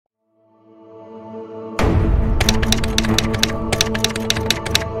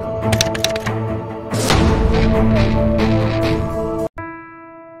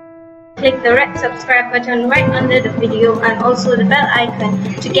click the red subscribe button right under the video and also the bell icon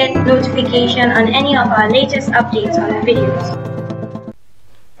to get notification on any of our latest updates on the videos.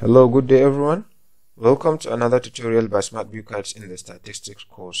 Hello, good day everyone. Welcome to another tutorial by Smart Bureaucrats in the statistics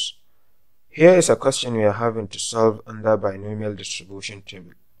course. Here is a question we are having to solve under binomial distribution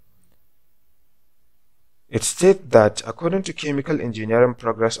table. It states that according to Chemical Engineering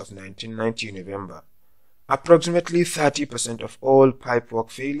Progress of 1990 November, approximately 30% of all pipework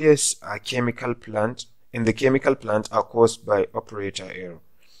failures in the chemical plant are caused by operator error.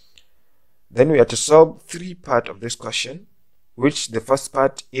 Then we have to solve three parts of this question, which the first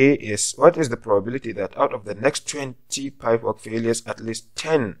part A is what is the probability that out of the next 20 pipework failures at least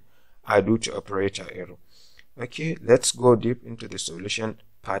 10 are due to operator error. Okay, let's go deep into the solution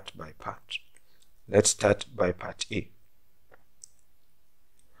part by part. Let's start by part A.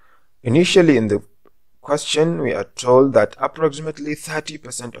 Initially in the question, we are told that approximately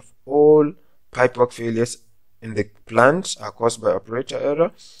 30% of all pipework failures in the plants are caused by operator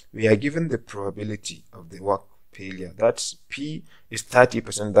error. We are given the probability of the work failure. That's P is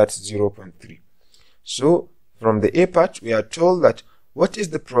 30%, that's 0.3. So from the A part, we are told that what is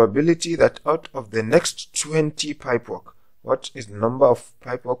the probability that out of the next 20 pipework, what is the number of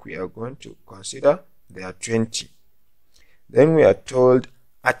pipework we are going to consider? There are 20. Then we are told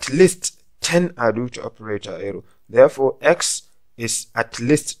at least 10 are due to operator error. Therefore, X is at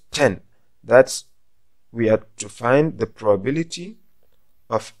least 10. That's we have to find the probability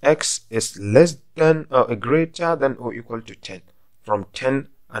of X is less than or greater than or equal to 10, from 10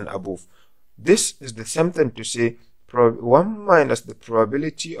 and above. This is the same thing to say 1 minus the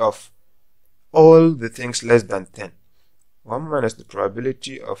probability of all the things less than 10. 1 minus the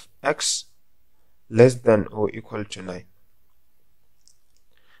probability of X less than or equal to 9.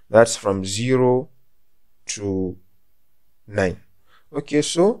 That's from 0 to 9. Okay,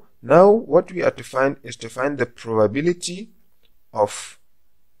 so now what we have to find is to find the probability of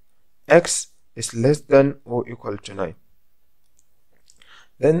X is less than or equal to 9.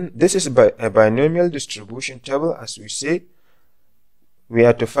 Then this is a binomial distribution table. As we said, we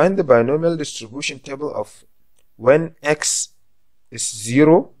have to find the binomial distribution table of when X is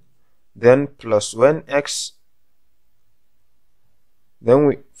 0, then plus when X,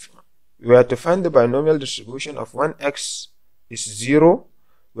 then we have to find the binomial distribution of when X is 0,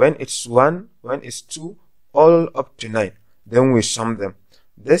 when it's 1, when it's 2, all up to 9. Then we sum them.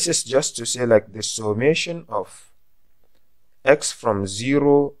 This is just to say like the summation of X from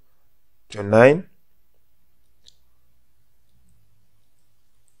 0 to 9.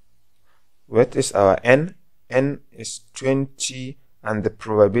 What is our N? N is 20 and the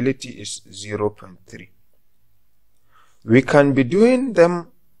probability is 0.3. We can be doing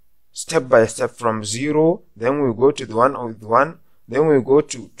them step by step from 0, then we go to the 1 with 1, then we go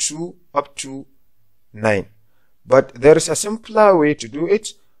to 2 up to 9. But there is a simpler way to do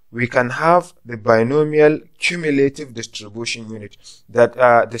it. We can have the binomial cumulative distribution unit, that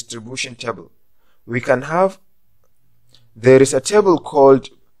distribution table. We can have, there is a table called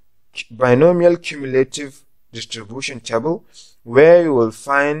binomial cumulative distribution table, where you will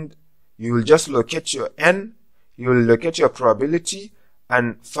find, you will just locate your N, you will locate your probability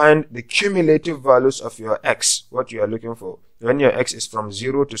and find the cumulative values of your X, what you are looking for. When your X is from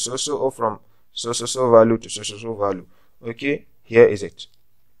 0 to so-so, or from so-so value to so-so value. Okay, here is it.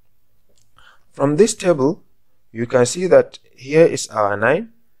 From this table, you can see that here is our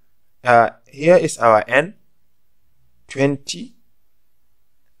 9, here is our N, 20.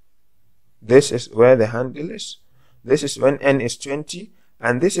 This is where the handle is. This is when N is 20,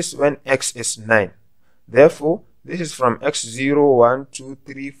 and this is when X is 9. Therefore, this is from X0, 1, 2,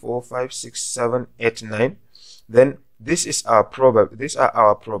 3, 4, 5, 6, 7, 8, 9. Then this is our these are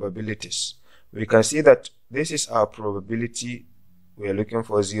our probabilities. We can see that this is our probability. We are looking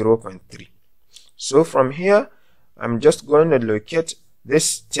for 0.3. So from here, I'm just going to locate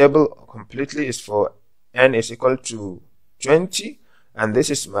this table completely is for N is equal to 20, and this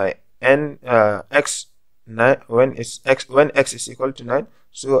is my N X 9 when X is equal to 9.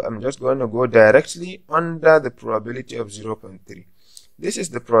 So I'm just going to go directly under the probability of 0.3. This is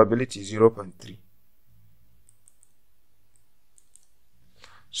the probability 0.3.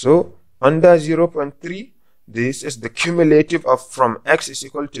 So under 0.3, this is the cumulative of from X is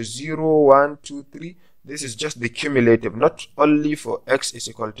equal to 0, 1, 2, 3. This is just the cumulative, not only for X is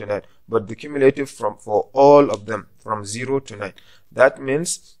equal to 9, but the cumulative for all of them from 0 to 9. That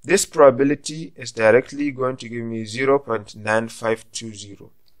means this probability is directly going to give me 0.9520,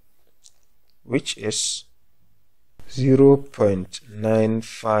 which is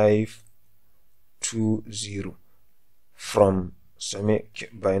 0.9520 from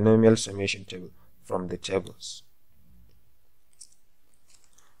binomial summation table from the tables.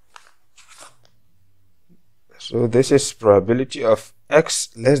 So this is probability of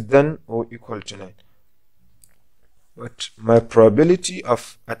x less than or equal to 9. But my probability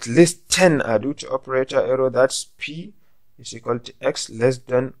of at least 10 are due to operator error. That's p is equal to x less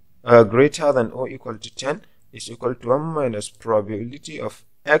than greater than or equal to 10 is equal to 1 minus probability of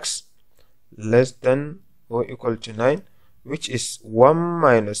x less than or equal to 9, which is 1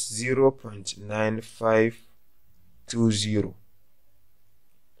 minus 0.9520.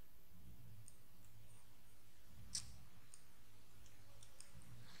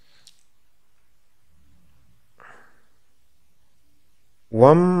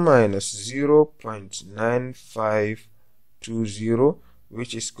 One minus 0.9520,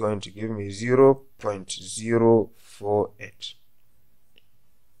 which is going to give me 0.048.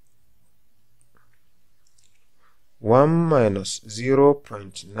 1 minus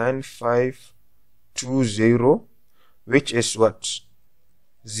 0.9520, which is what?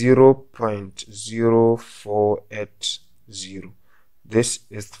 0.0480. This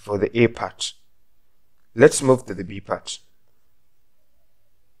is for the A part. Let's move to the B part.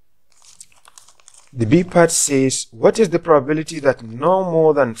 The B part says, what is the probability that no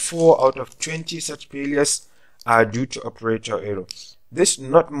more than 4 out of 20 such failures are due to operator error? This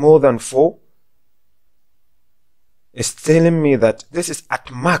not more than 4 is telling me that this is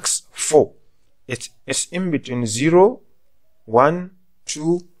at max 4. It is in between 0, 1,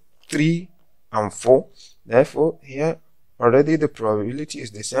 2, 3, and 4. Therefore, here already the probability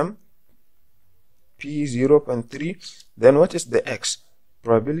is the same. P 0.3. Then what is the x?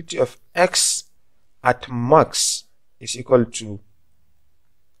 Probability of x at max is equal to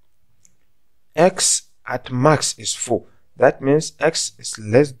x at max is 4. That means x is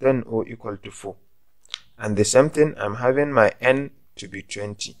less than or equal to 4. And the same thing, I'm having my n to be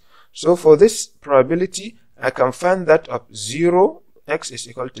 20. So for this probability, I can find that of 0, x is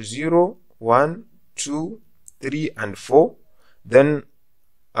equal to 0, 1, 2, 3, and 4. Then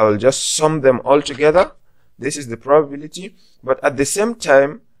I will just sum them all together. This is the probability. But at the same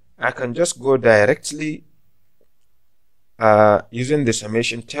time, I can just go directly using the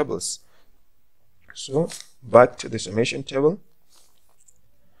summation tables. So back to the summation table.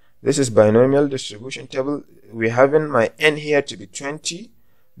 This is binomial distribution table. We're having my n here to be 20.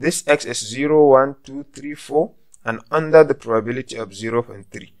 This x is 0, 1, 2, 3, 4, and under the probability of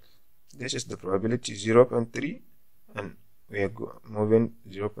 0.3. This is the probability 0.3, and we are moving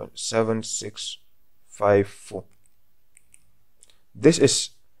 0.7654. This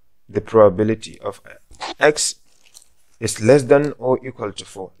is the probability of x is less than or equal to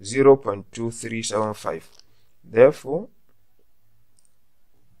 4, 0.2375. Therefore,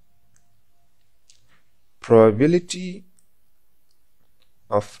 probability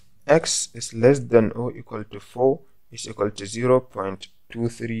of x is less than or equal to 4 is equal to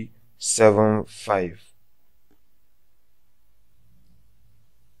 0.2375.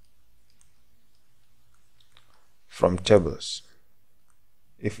 From tables.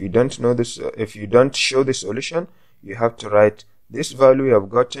 If you don't know this, if you don't show the solution, you have to write this value you have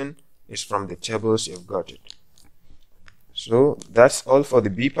gotten is from the tables you've got it. So that's all for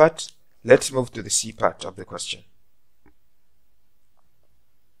the B part. Let's move to the C part of the question.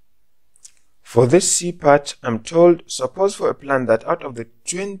 For this C part, I'm told, suppose for a plan that out of the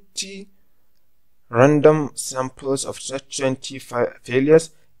 20 random samples of such 20 failures,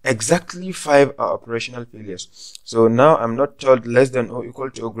 exactly 5 are operational failures. So now I'm not told less than or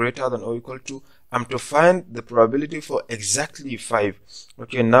equal to or greater than or equal to. I'm to find the probability for exactly 5.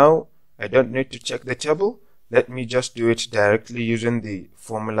 Okay, now I don't need to check the table. Let me just do it directly using the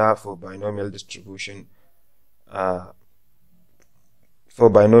formula for binomial distribution.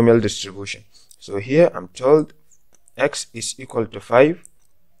 So here I'm told x is equal to 5,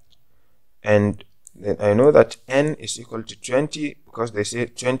 and then I know that n is equal to 20 because they say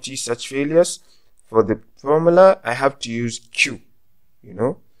 20 such failures. For the formula, I have to use q,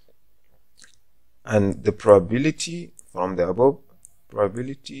 and the probability from the above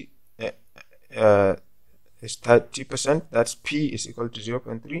probability is 30%. That's p is equal to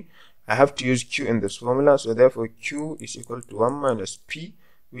 0.3. I have to use q in this formula, so therefore q is equal to 1 minus p,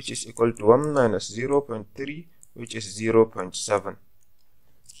 which is equal to 1 minus 0.3, which is 0.7.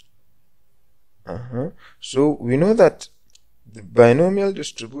 So we know that the binomial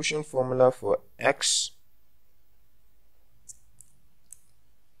distribution formula for x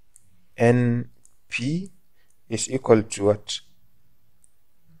np is equal to what?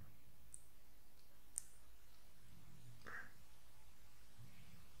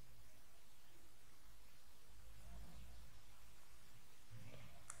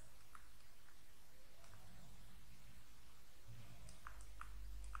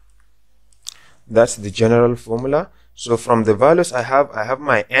 That's the general formula. So from the values I have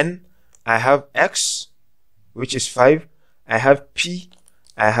my n, I have x, which is 5, I have p,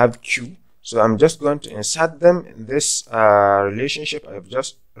 I have q. So I'm just going to insert them in this relationship I've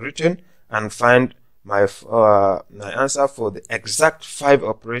just written and find my answer for the exact 5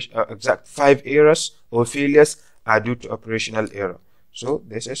 errors or failures are due to operational error. So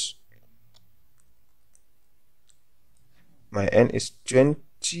this is my n is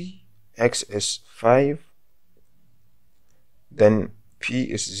 20, x is 5, then p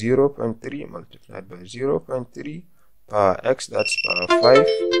is 0.3 multiplied by 0.3 power x, that's power 5,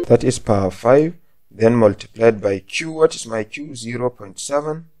 that is power 5, then multiplied by q. What is my q?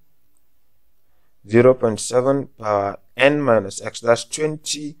 0.7 power n minus x, that's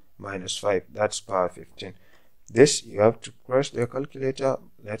 20 minus 5, that's power 15. This you have to cross the calculator.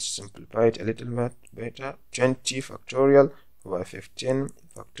 Let's simplify it a little bit better. 20 factorial over 15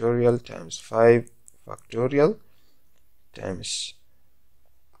 factorial times 5 factorial times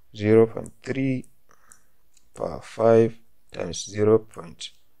 0.3 power 5 times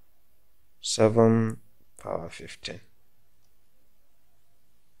 0.7 power 15.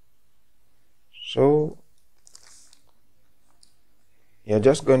 So you're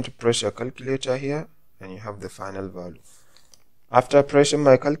just going to press your calculator here and you have the final value. After pressing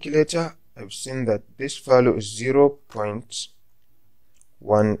my calculator, I've seen that this value is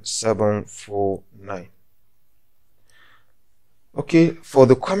 0.1749. Okay, for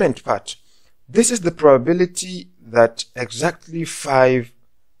the comment part, this is the probability that exactly 5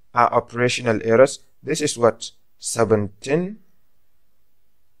 are operational errors. This is what?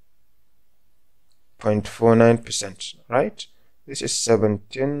 17.49%, right? This is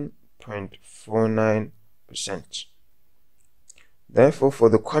 17.49%. Therefore, for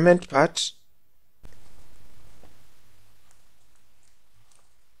the comment part,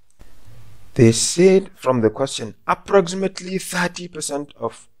 they said from the question, approximately 30%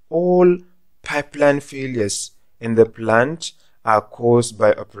 of all pipeline failures in the plant are caused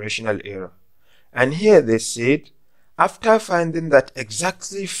by operational error. And here they said, after finding that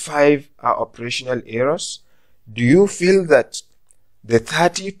exactly 5 are operational errors, do you feel that the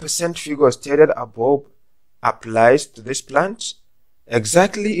 30% figure stated above applies to this plant?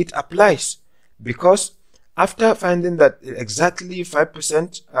 Exactly, it applies, because after finding that exactly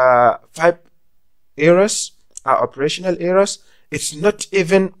 5% 5 errors are operational errors, it's not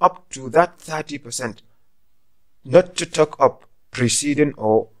even up to that 30%, not to talk of preceding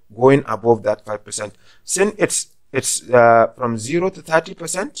or going above that 5%. Since it's from 0 to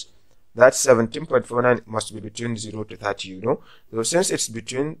 30%, that's 17.49 must be between 0 to 30, you know. So since it's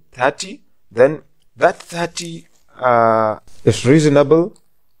between 30, then that 30 is reasonable,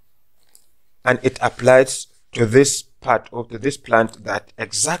 and it applies to this part or to this plant that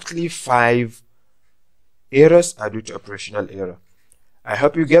exactly 5 errors are due to operational error. I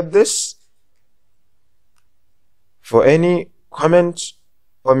hope you get this. For any comment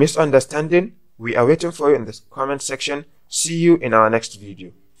or misunderstanding, we are waiting for you in the comment section. See you in our next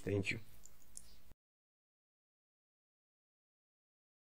video. Thank you.